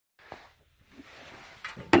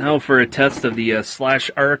Now for a test of the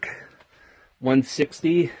SlashArc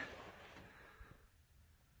 160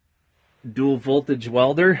 dual voltage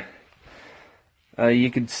welder. You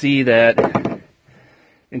can see that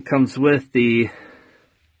it comes with the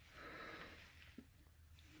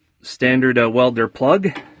standard welder plug.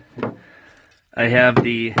 I have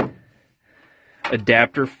the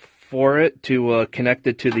adapter for it to connect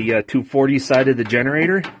it to the 240 side of the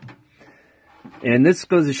generator. And this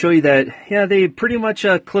goes to show you that, yeah, they pretty much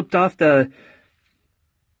clipped off the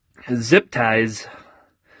zip ties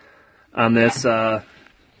on this. The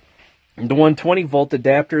 120 volt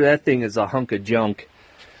adapter, that thing is a hunk of junk.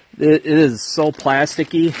 It is so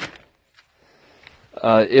plasticky.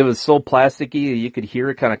 It was so plasticky, you could hear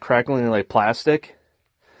it kind of crackling like plastic.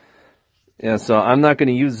 Yeah, so I'm not going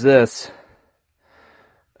to use this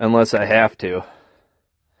unless I have to.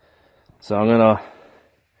 So I'm going to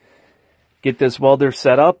get this welder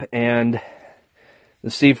set up and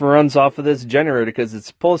see if it runs off of this generator, because it's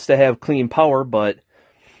supposed to have clean power, but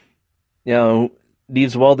you know,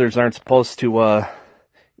 these welders aren't supposed to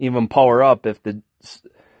even power up if the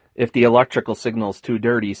electrical signal is too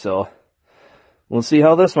dirty. So we'll see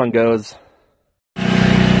how this one goes.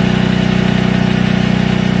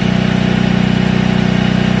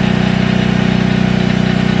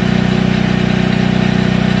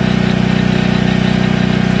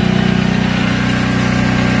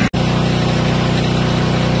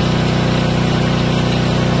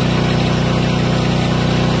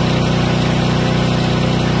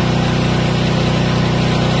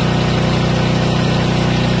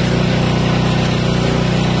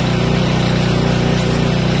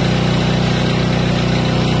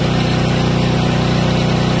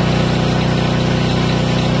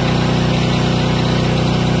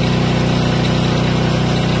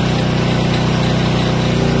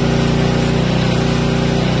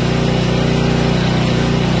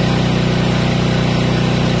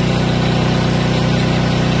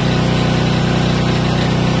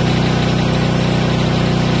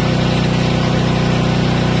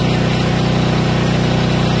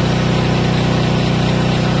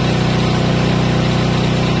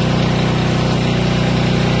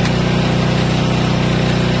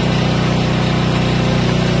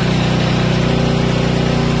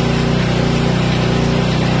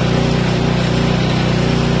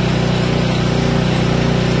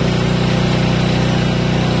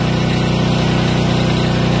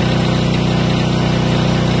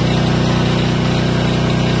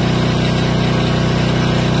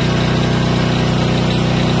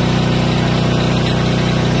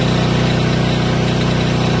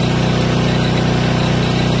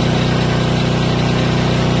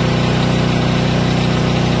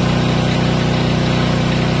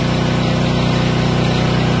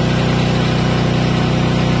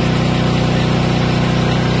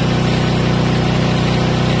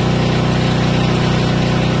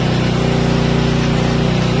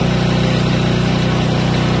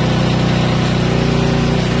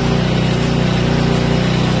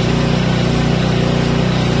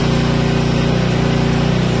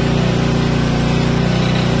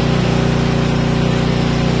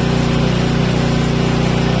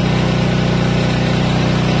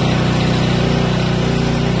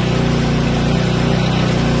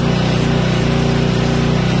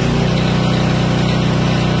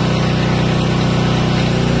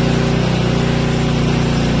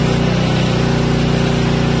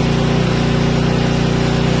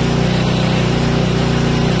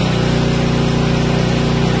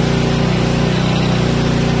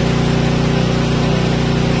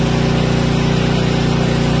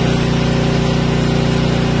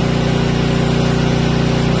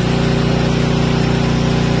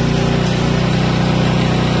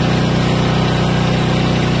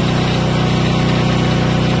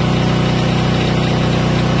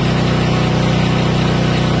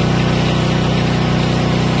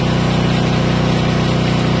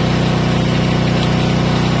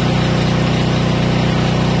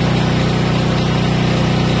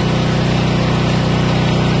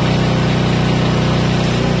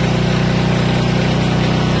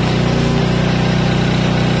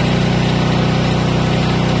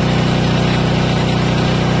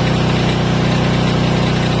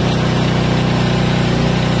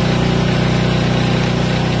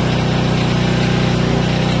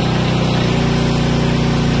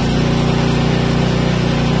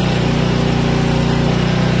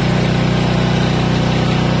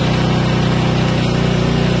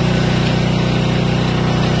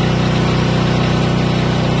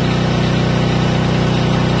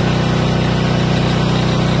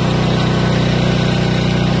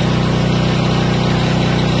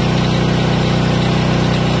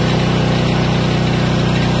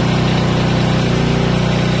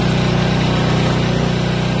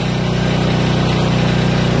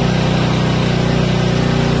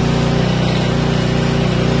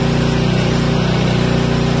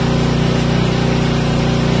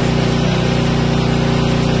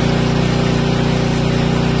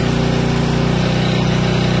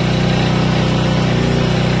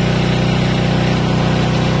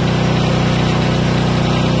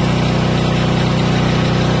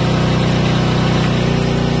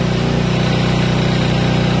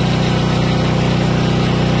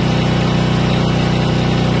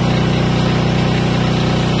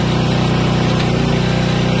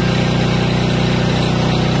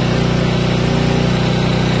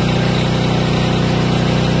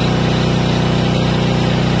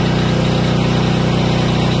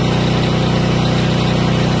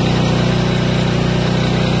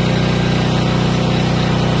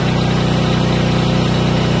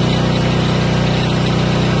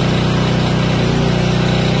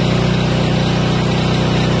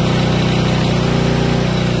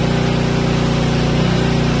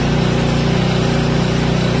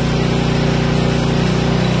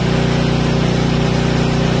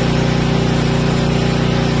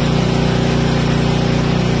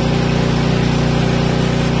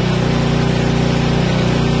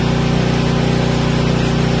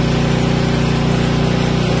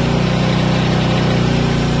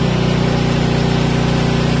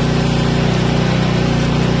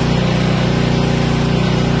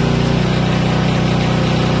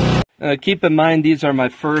 Keep in mind, these are my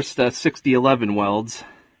first 6011 welds.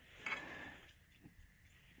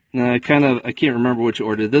 I can't remember which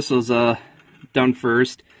order. This was done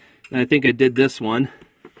first, and I think I did this one.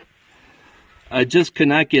 I just could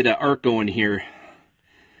not get an arc going here.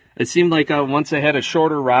 It seemed like once I had a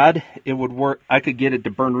shorter rod, it would work. I could get it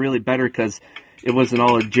to burn really better because it wasn't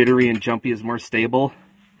all jittery and jumpy. It's more stable.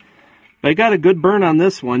 But I got a good burn on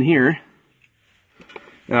this one here.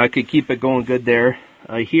 I could keep it going good there.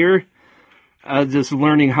 Here, I was just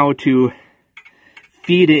learning how to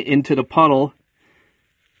feed it into the puddle.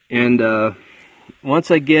 And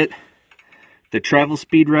once I get the travel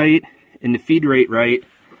speed right and the feed rate right,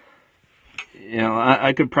 you know,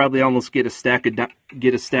 I could probably almost get a stack of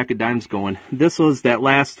dimes going. This was that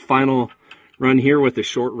last final run here with a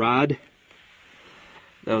short rod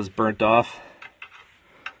that was burnt off.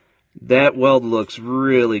 That weld looks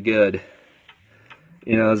really good.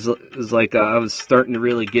 You know, it's like I was starting to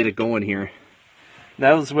really get it going here.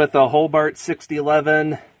 That was with a Hobart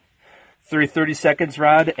 6011 3/32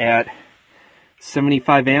 rod at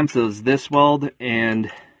 75 amps. It was this weld and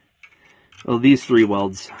these three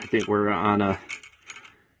welds. I think we're on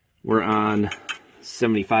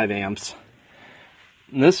 75 amps.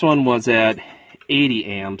 And this one was at 80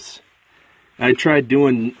 amps. I tried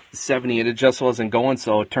doing 70 and it just wasn't going,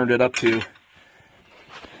 so I turned it up to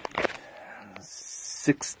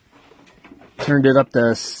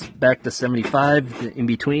back to 75 in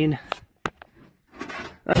between.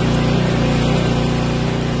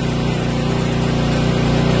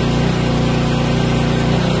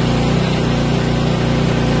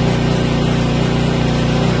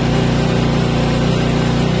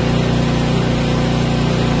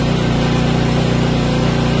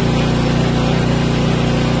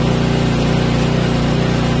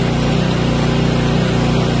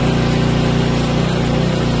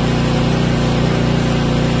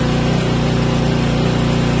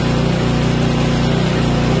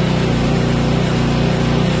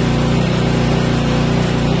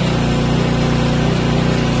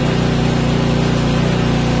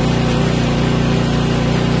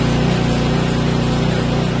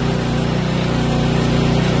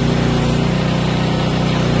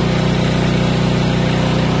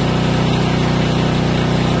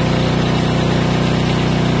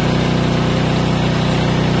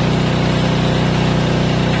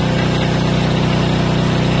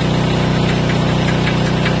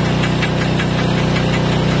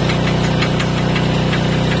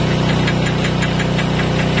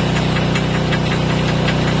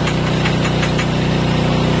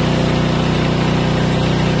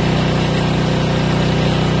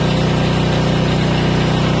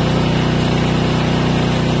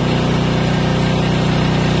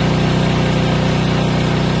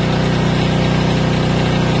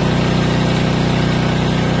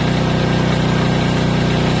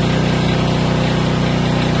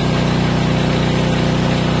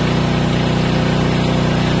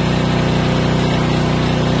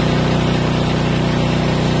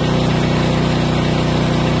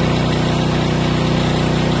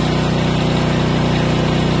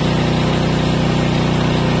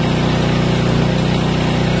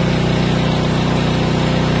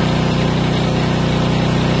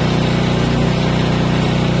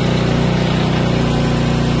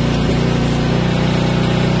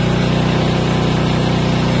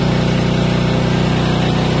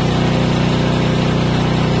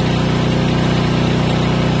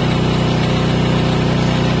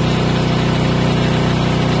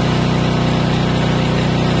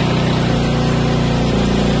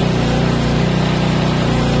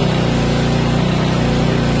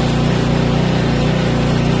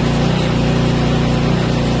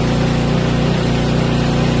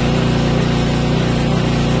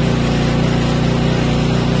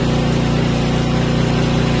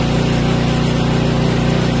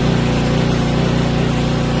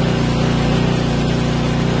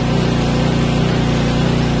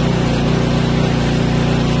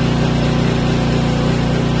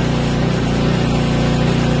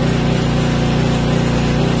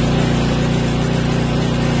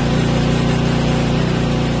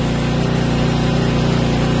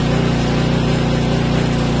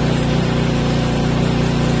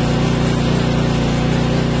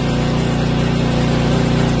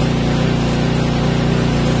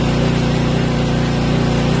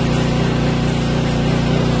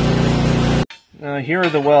 Here are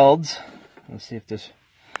the welds. Let's see if this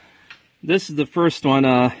is the first one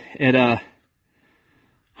at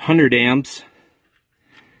 100 amps,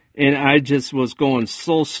 and I just was going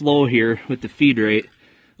so slow here with the feed rate,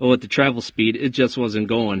 or with the travel speed. It just wasn't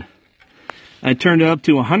going. I turned it up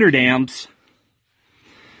to 100 amps,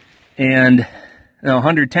 and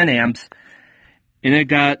 110 amps, and it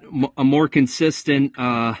got a more consistent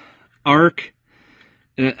arc.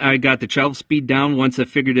 And I got the travel speed down once I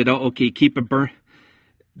figured it out. Okay, keep it burn.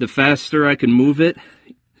 The faster I can move it,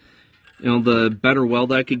 the better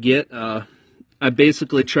weld I could get. I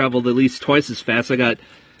basically traveled at least twice as fast. I got,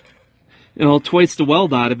 twice the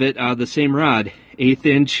weld out of it, the same rod. 1/8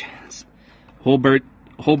 inch Hobart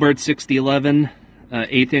 6011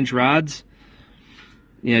 1/8 inch rods.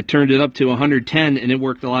 Yeah, I turned it up to 110 and it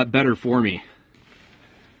worked a lot better for me.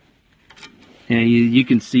 And you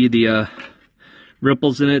can see the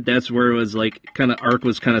ripples in it. That's where it was like kind of arc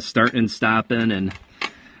was kind of starting and stopping. And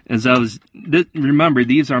as I was, remember,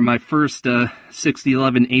 these are my first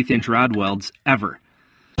 6011 1/8 inch rod welds ever.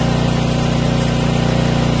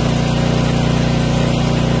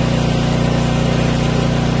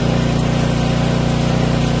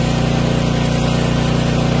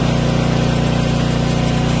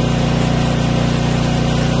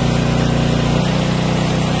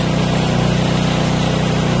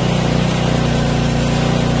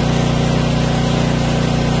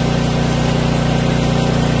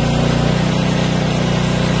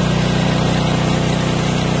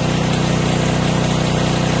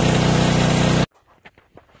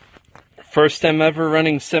 First time ever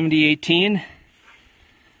running 7018.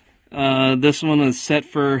 This one was set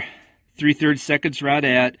for 3/3 seconds rod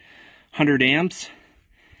at 100 amps.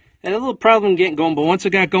 Had a little problem getting going, but once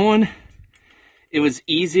it got going, it was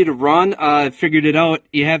easy to run. I figured it out.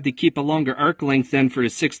 You have to keep a longer arc length then for the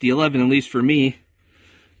 6011, at least for me.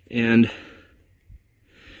 And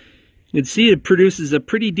you can see it produces a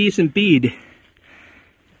pretty decent bead.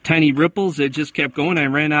 Tiny ripples, it just kept going. I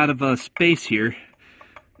ran out of space here.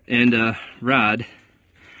 And rod.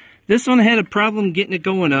 This one had a problem getting it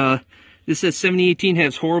going. This says 7018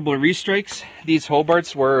 has horrible restrikes. These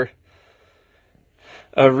Hobarts were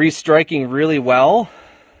restriking really well.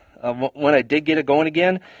 When I did get it going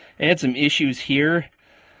again, I had some issues here.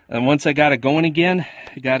 And once I got it going again,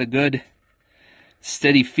 I got a good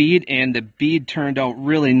steady feed, and the bead turned out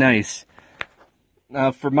really nice.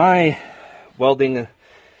 For my welding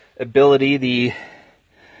ability, the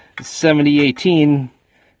 7018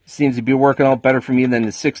 seems to be working out better for me than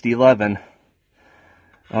the 6011.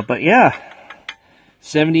 But yeah,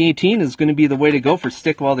 7018 is going to be the way to go for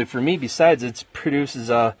stick welding for me. Besides, it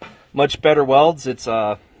produces much better welds. It's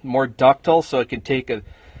more ductile, so it can take a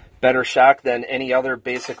better shock than any other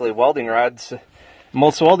basically welding rods.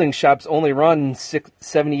 Most welding shops only run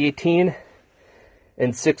 7018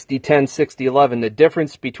 and 6010, 6011. The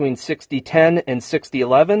difference between 6010 and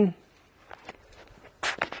 6011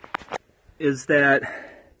 is that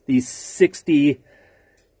the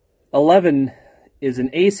 6011 is an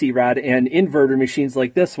AC rod, and inverter machines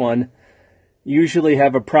like this one usually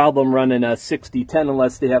have a problem running a 6010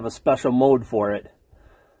 unless they have a special mode for it.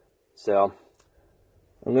 So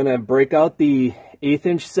I'm going to break out the 1/8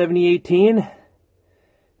 inch 7018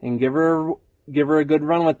 and give her a good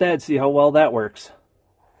run with that, see how well that works.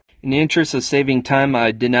 In the interest of saving time,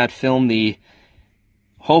 I did not film the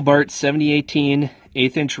Hobart 7018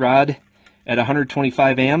 1/8 inch rod at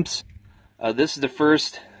 125 amps. This is the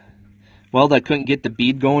first weld. I couldn't get the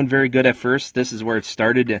bead going very good at first. This is where it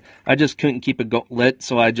started. I just couldn't keep it lit,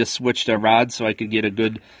 so I just switched a rod so I could get a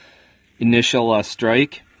good initial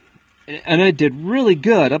strike. And I did really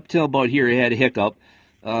good up till about here. I had a hiccup,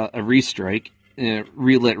 a restrike, and it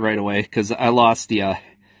relit right away because I lost the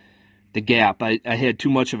gap. I had too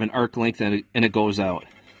much of an arc length, and it goes out.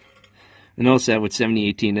 I noticed that with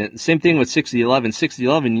 7018. Same thing with 6011.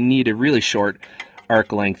 6011, you need a really short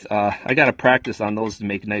arc length. I got to practice on those to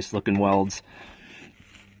make nice looking welds.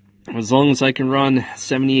 As long as I can run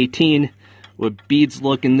 7018 with beads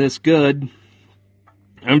looking this good,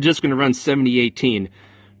 I'm just going to run 7018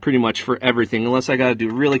 pretty much for everything, unless I got to do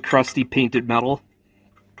really crusty painted metal.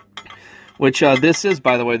 Which this is,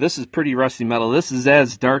 by the way, this is pretty rusty metal. This is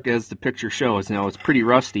as dark as the picture shows. Now it's pretty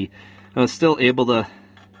rusty. I was still able to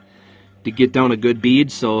get down a good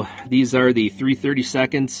bead. So these are the 3/30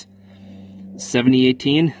 seconds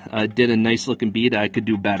 7018. Did a nice looking bead. I could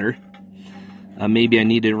do better. Maybe I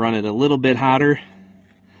need to run it a little bit hotter.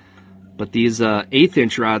 But these 1/8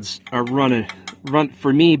 inch rods are run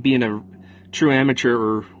for me, being a true amateur,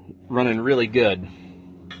 are running really good.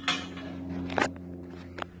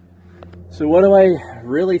 So what do I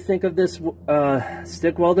really think of this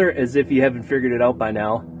stick welder, as if you haven't figured it out by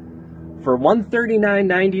now? For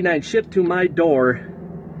 $139.99 shipped to my door,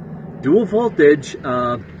 dual voltage,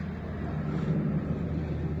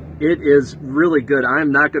 it is really good.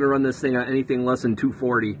 I'm not going to run this thing on anything less than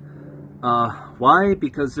 240. Why?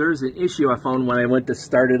 Because there's an issue I found when I went to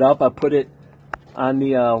start it up. I put it on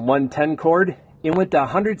the 110 cord. It went to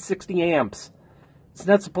 160 amps. It's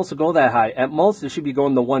not supposed to go that high. At most, it should be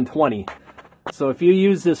going to 120. So if you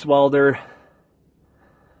use this welder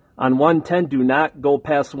on 110, do not go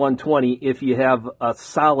past 120 if you have a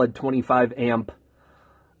solid 25 amp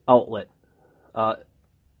outlet. At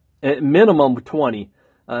minimum 20.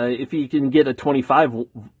 If you can get a 25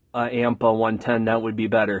 amp 110, that would be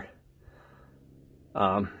better.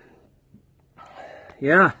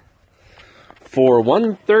 Yeah. For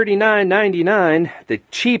 $139.99, the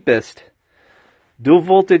cheapest dual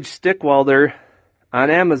voltage stick welder on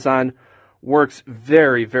Amazon works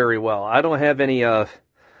very, very well. I don't have any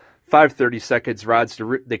 5/32 rods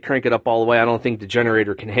to crank it up all the way. I don't think the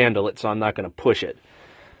generator can handle it, so I'm not going to push it.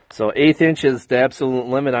 So 1/8 inch is the absolute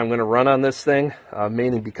limit I'm going to run on this thing,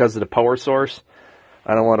 mainly because of the power source.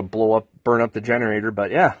 I don't want to burn up the generator,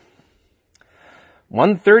 but yeah.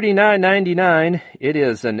 $139.99. It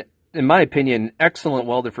is, in my opinion, excellent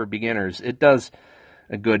welder for beginners. It does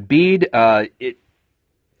a good bead. I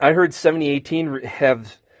heard 7018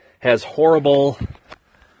 has horrible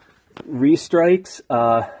restrikes.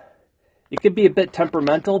 It could be a bit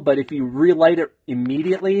temperamental, but if you relight it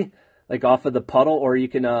immediately, like off of the puddle, or you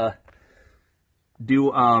can touch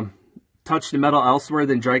the metal elsewhere,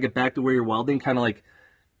 then drag it back to where you're welding, kind of like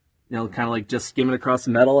just skimming across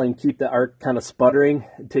the metal, and keep the arc kind of sputtering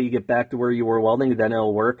until you get back to where you were welding, then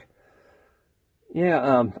it'll work.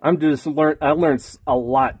 Yeah, I learned a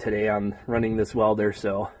lot today on running this welder,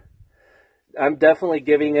 so I'm definitely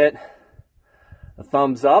giving it a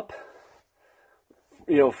thumbs up.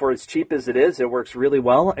 You know, for as cheap as it is, it works really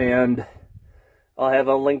well, and I'll have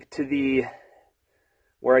a link to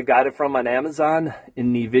where I got it from on Amazon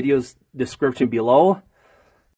in the video's description below.